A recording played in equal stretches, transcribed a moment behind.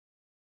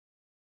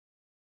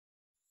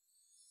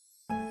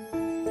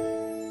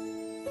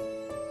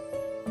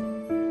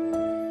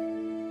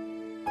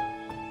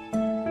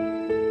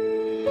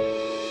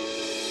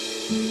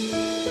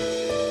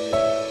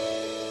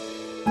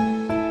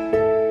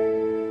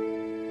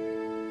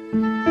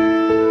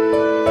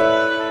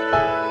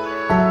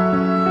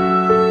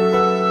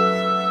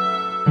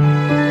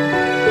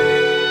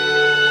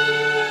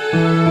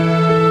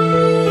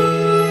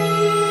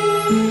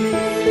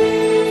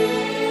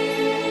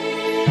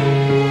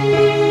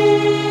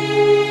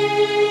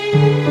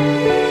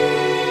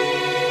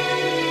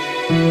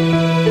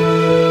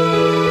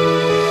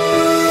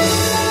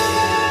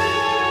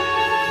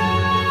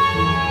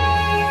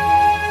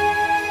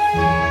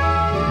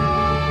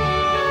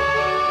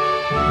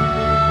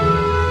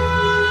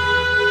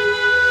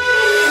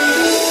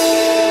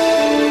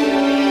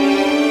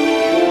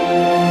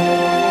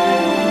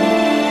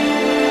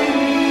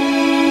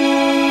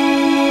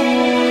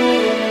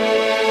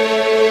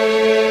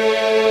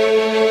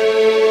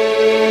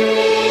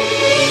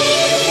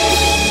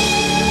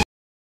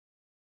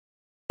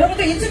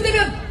그러니까 이쯤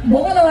되면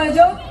뭐가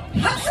나와야죠?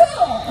 박수!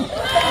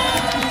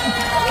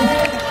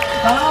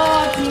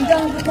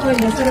 긴장부터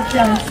예사롭지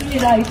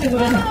않습니다.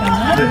 이쪽으로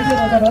잠깐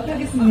모셔보도록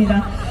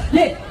하겠습니다.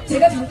 네,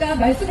 제가 잠깐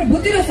말씀을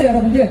못 드렸어요,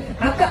 여러분들.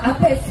 아까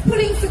앞에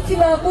스프링스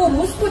팀하고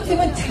로스코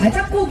팀은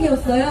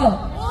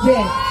자작곡이었어요. 네.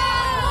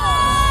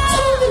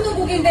 처음 듣는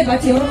곡인데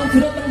마치 여러분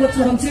들었던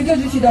것처럼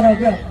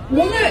즐겨주시더라고요.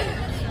 오늘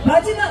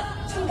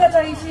마지막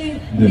참가자이신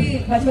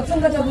우리 마지막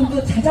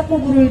참가자분도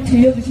자작곡을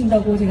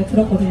들려주신다고 제가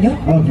들었거든요.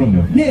 아,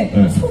 그럼요. 네,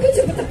 소개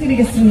좀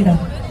부탁드리겠습니다.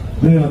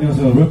 네,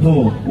 안녕하세요. 래퍼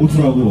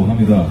오투라고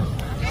합니다.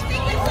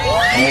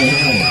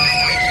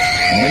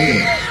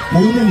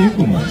 모르는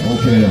이유구만.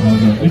 오케이.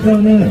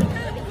 일단은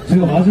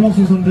제가 마지막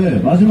순서인데,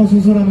 마지막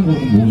순서라는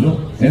건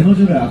뭐죠?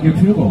 에너지를 아낄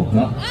필요가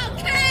없다.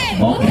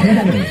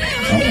 오케이.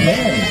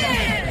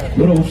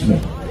 놀아봅시다.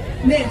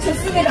 네,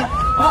 좋습니다.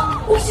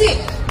 혹시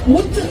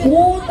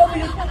OTWO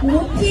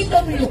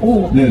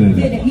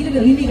네네, 이름에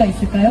의미가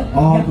있을까요?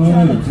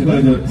 제가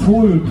이제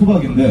서울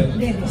토박인데,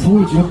 네네.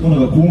 서울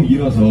지역번호가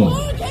 02라서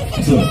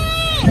그래서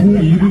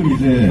 02를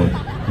이제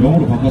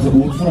영어로 바꿔서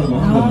오투라고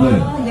한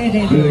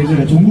건데, 그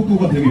이제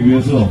전국구가 되기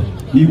위해서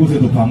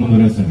이곳에도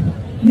방문을 했습니다.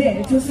 네,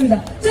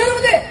 좋습니다. 자,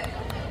 여러분들,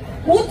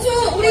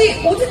 우리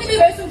오투님이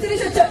말씀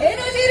들으셨죠?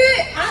 에너지를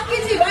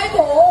아끼지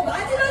말고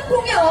마지막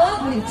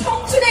공연, 우리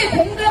청춘의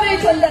공감을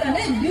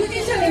전달하는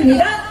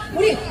뮤지션입니다.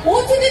 우리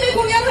오투님의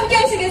공연 함께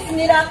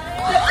하시겠습니다.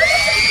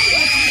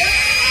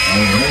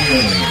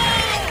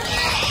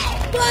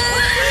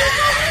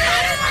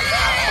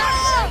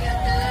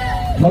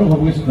 바로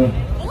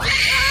가보겠습니다.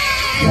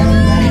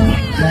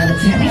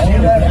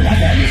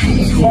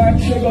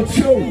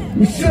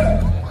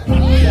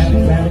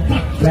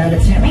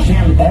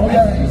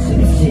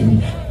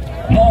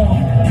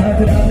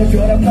 다들 아는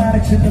거란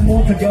말을 듣는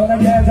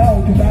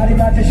못하겨나냐도 그 말이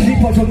맞지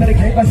싶어져 내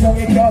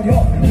객관성이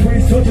꺼려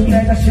프리소중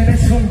내 자신을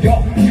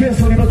숨겨 큰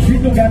소리로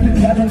쥐도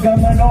같은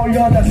자존감만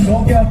올려다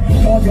속여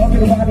더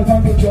여기로 봐도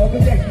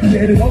감동적인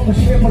얘를 놓고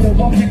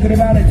싶어도 없지 그래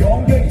말해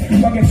용기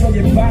관객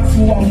속에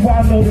박수와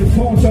환호를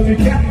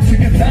통정일까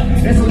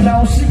지긋함에서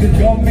나온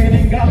식은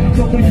연민인가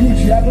속을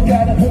유지하고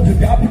가는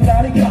혼자 아픈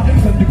날인가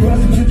근데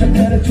그것은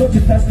주작되는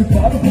초치 다시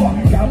바로봐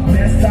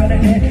감내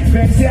사랑해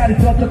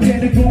맹세하는 어떻게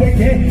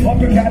누구에게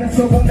가는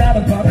속은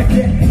나는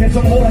바닥에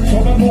계속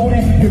몰아쳐만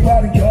보내 그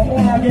말은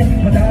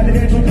겸허하게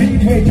받아들일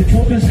준비돼 이제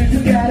좋든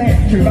싫든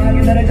간에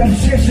절망이 나를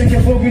잠시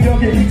시켜보기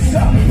전에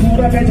익사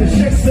불안해져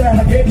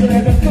식사하게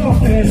전에는 또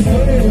됐어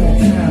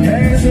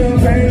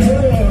계속해서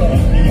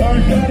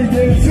Everybody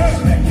dance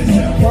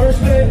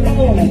First day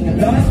oh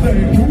last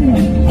day two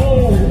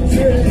oh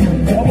three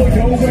double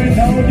go when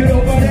now you know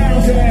what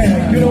I'm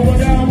saying you know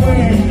what I'm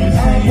saying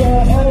I'm the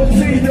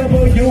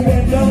OTW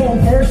and no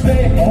first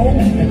day oh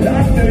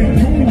last day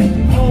two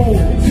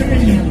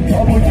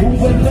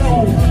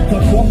더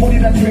좋은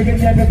꼴이라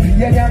되겠냐면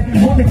비아냥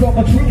모든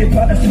것만 줄게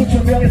받아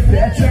수천 명의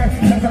세장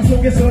상상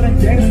속에서는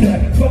갱스터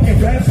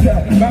fucking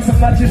랩스터 막상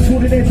마치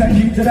소리내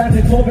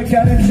자기들한테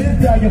고백하는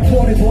진짜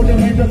여포를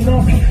보려했던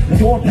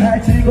넌또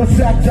달지고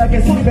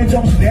싹짝에 소리맨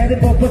정신내는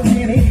법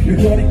버티니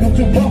유도리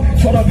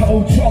꿈중법처럼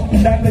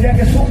하우촉 난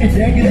그냥의 속이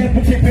얘기를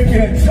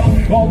붙이면 척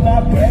On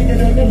my brain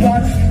이러는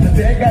맛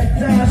내가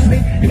있다 하시니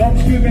이런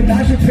지금의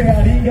나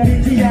실패한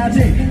인간이지 아직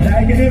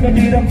나에게는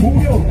이런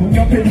무료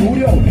공연필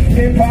무료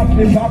힙합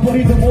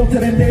버리도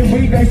못하는 내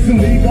위가 있을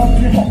리가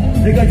없지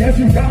내가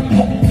예술가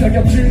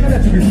자격증을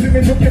해주고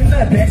있으면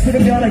좋겠네 백수를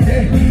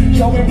면하게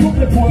저의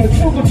꿈을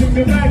보여주고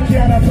증명할게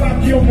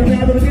하나밖에 없는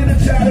나도를 믿는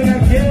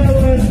자랑할게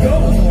Let's go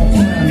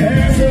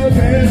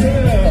계속해서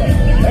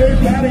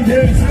Everybody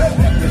dance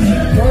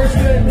First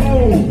day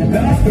oh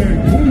last day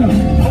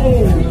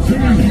oh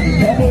three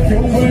double go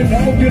when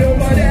no you know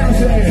what I'm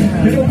saying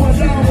you know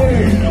what I'm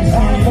saying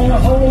I'm on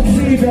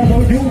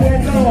OTW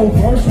and no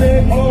First day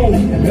oh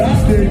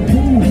last day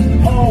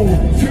oh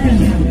three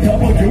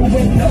double go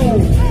when no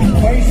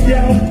face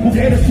down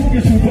고개를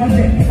숙여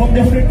수박에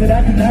없냐 흐를 듯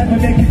같은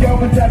날만의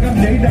기경은 작은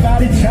내일의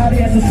말이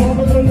자리에서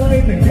서로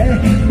놀러있는 게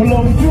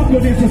물론 두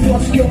곳에서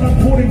서시경한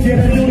보는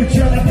게를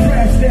누르잖아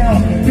press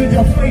down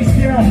그저 face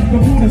down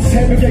너구는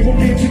새벽에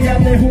고민중이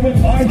안내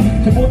후면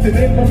저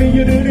못되는 몸이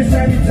유르는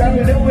삶이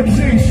잠을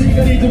내왔지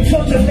시간이 좀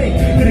천천히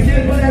그래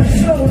길만 해서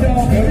slow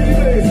down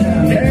baby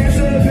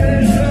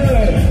계속해서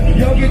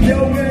여기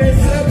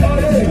겨울에서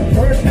버려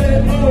first day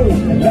oh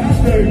last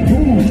day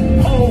two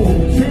oh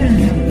three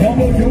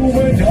double you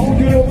and no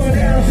you know what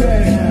I'm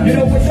saying you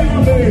know what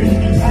I'm saying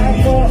I'm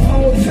for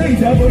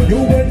OTW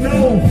and no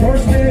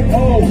first day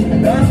oh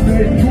last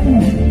day two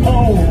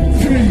oh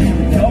three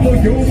double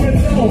you and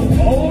no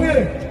oh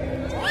yeah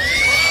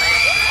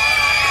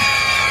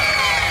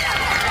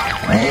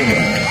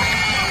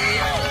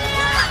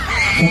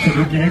속초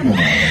느낌이구나.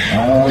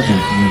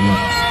 좋습니다.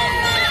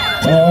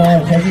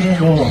 사실은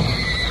뭐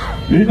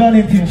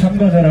일반인 팀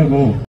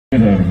참가자라고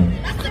여러분.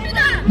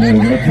 네,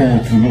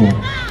 래퍼 두고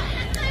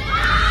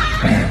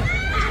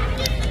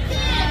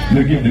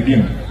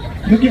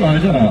느낌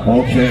알잖아.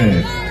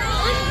 오케이.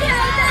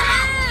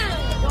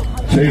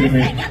 제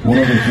이름이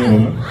뭐라고 했죠?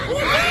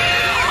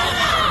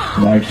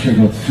 Like check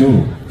out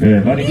two. 네,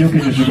 많이 기억해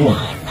주시고,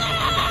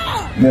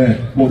 네,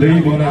 뭐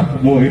네이버나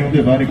뭐 이런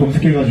데 많이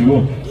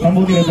검색해가지고 한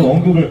번이라도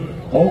언급을,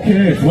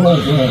 오케이, 좋아요,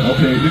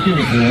 오케이, 느낌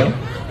있어요.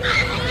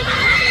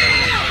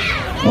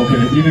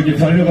 오케이, 이 느낌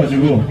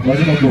살려가지고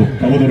마지막으로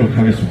가보도록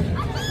하겠습니다.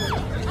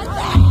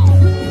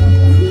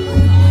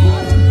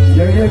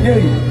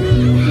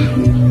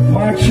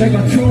 Mic check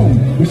on 2.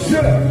 What's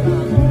up?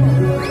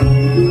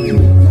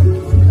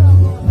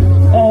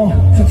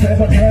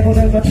 서세번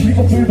해보는 건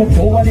지복불복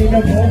또 아니면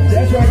뭐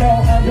That's right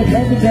now 안도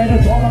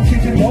결국에는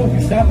도망치지 뭐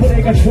나쁜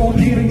애가 좋은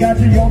일은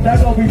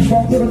가지온다고 이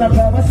정도로 난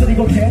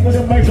봐봤으리고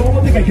대거는 말고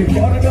어떻게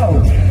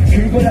그거라고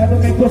그거라도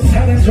믿고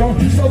사는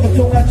중 써도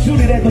동안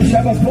줄이라도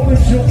잡아보는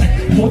중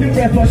모든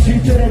래퍼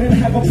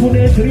시절에는 하고픈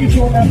애들이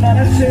존나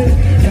많았지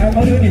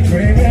나머지니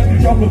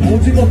dreaming 역으로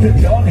보지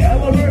못했던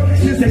해머를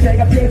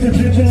신세계가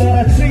펼쳐질 줄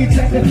알았지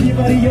잠깐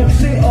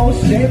기말이었지 Oh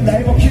shit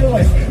나의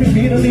vocabulary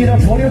의미를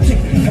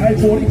잃어버렸지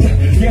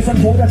달보니까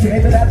예상보다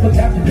제대로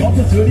답이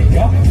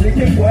없었으니까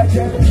이렇게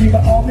과제도 기마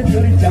없는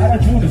들이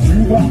따라주는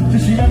술과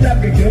지심한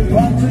담백한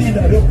광들이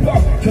나를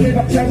뻥 전에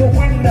박차고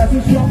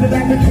만나서 수업도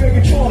당근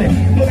되게 촌해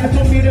너나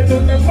좀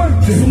믿어도 난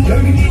물들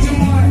여기 니좀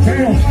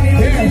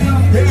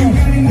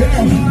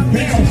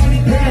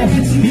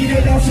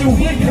이래 다시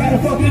we gotta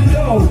fucking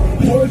know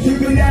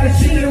보여주고 나를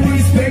신을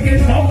respect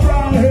it no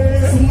problem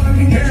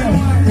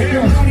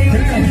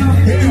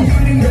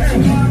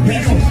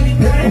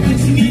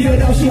이래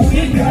다시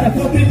we gotta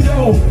fucking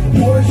know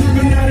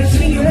보여주고 나를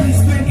신을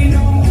respect it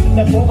no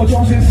나 보고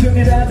정신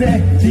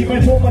승리라대 니말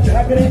보고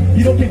자그래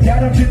이렇게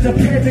가면 진짜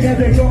패드가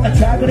될 것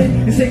같아 그래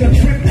인생은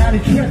트릭 아니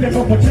트랩을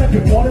먹고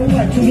잡혀버린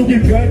라이프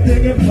조종의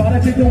별등은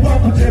바라지도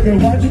않고 제별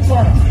완전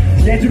많아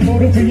예전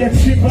무릎 위에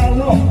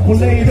침발로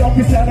원래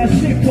이렇게 살아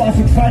싶어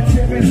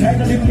승팔집을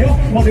살다니며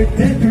어릴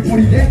때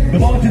불뿌리에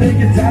넘어지는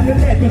게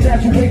다르네 또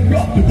자주 wake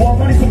up 두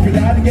번만이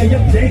손편하는 게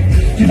역대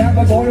지난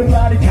걸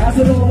오랜만이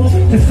가서로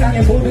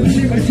세상의 모든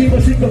짐을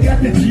집어진 것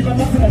같았지만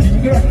막상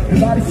아닌 걸그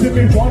말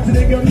있음을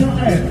번지는 건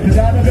너의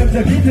대단한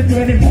병적이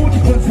되뇌니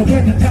무조건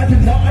서왜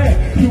탓하든 너의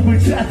누굴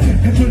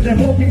찾든 그 존재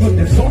목인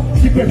건데 손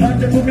깃발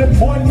만져보면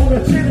뭘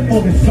무너지는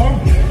몸의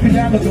손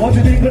그냥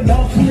얻어지는 건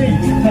없으니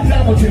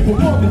하다 못해 보고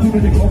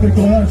누구를 꼽을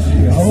거야지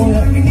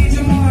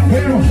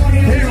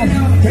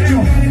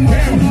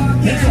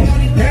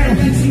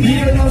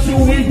이런 어수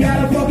we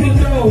gotta fucking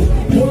know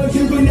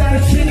보여주고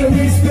나를 신을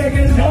respect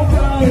and no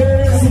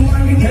problem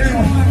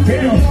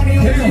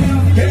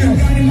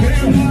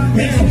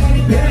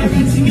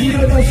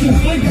이런 어수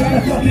we gotta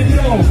fucking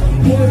know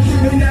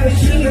보여주고 나를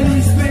신을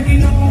respect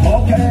and no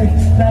okay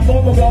난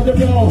못 먹어도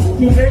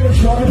꿈에는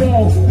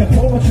쳐도 나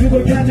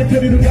보여주고 가진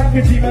편의로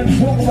깎이지만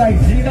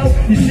좋아하지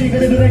이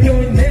시간에도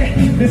내겨 있네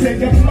내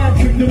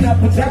생각만큼도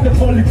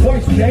나쁘다고 멀리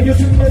보이지 내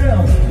요즘은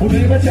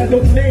오늘만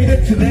자도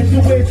내일은 트레스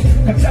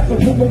웨이지 각 잡고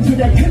통공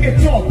그냥 크게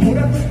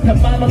쪄보라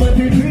난 맘만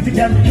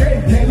들지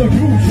않게 대도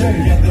유지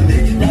약간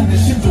내지 않는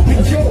심도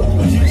비춰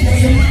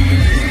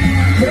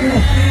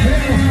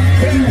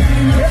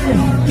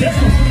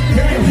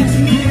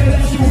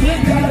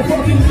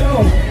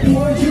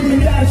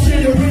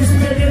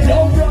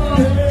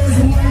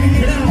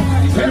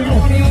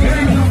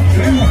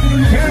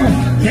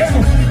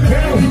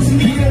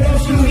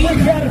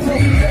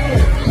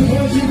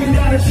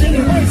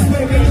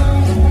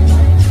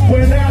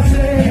When I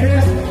say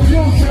hell,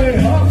 you say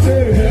hell,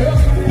 say hell.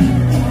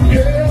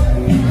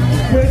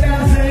 When I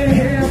say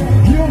hell,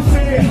 you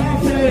say hell,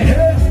 say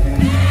hell.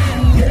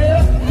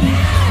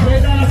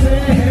 When I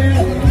say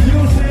hell, you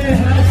say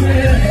hell,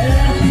 say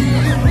hell.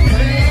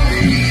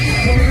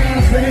 When I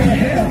say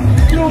hell,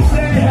 you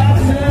say hell,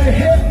 say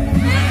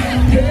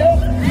hell.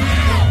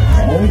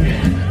 Oh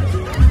yeah.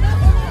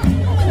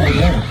 Oh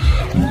yeah.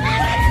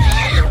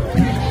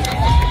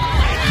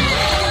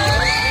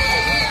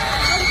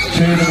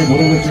 제 이름이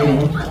뭐라고 했죠,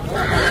 여러분?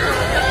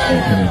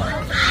 오케이.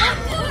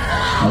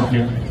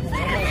 가볼게요.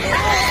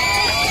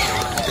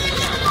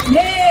 예,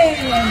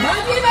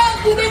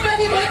 마지막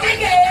무대까지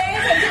멋지게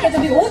선택해서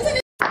우리 5천